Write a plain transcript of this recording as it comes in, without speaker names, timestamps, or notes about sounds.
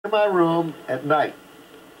my room at night,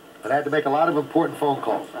 and I had to make a lot of important phone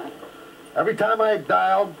calls. Every time I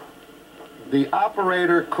dialed, the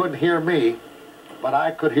operator couldn't hear me, but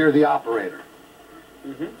I could hear the operator.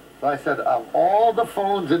 So I said, of all the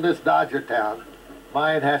phones in this Dodger town,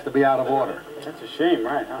 mine has to be out of order. That's a shame,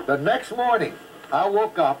 right, huh? The next morning, I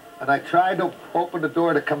woke up and I tried to open the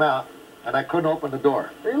door to come out, and I couldn't open the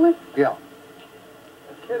door. Really? Yeah.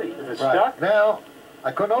 No kidding. Is it Right. stuck? Now,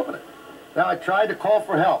 I couldn't open it. Now I tried to call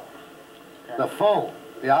for help. The phone,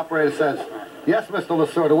 the operator says, yes, Mr.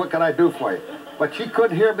 Lasorda, what can I do for you? But she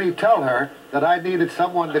couldn't hear me tell her that I needed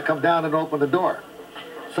someone to come down and open the door.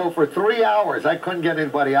 So for 3 hours, I couldn't get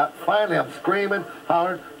anybody out. Finally, I'm screaming,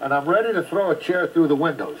 hollering, and I'm ready to throw a chair through the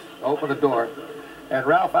windows, open the door. And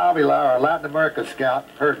Ralph Avilar, our Latin American scout,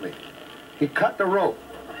 heard me. He cut the rope.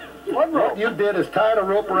 What rope? What you did is tie a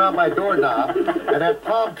rope around my doorknob, and that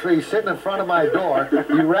palm tree sitting in front of my door,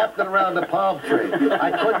 you wrapped it around the palm tree.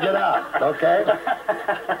 I couldn't get out, okay?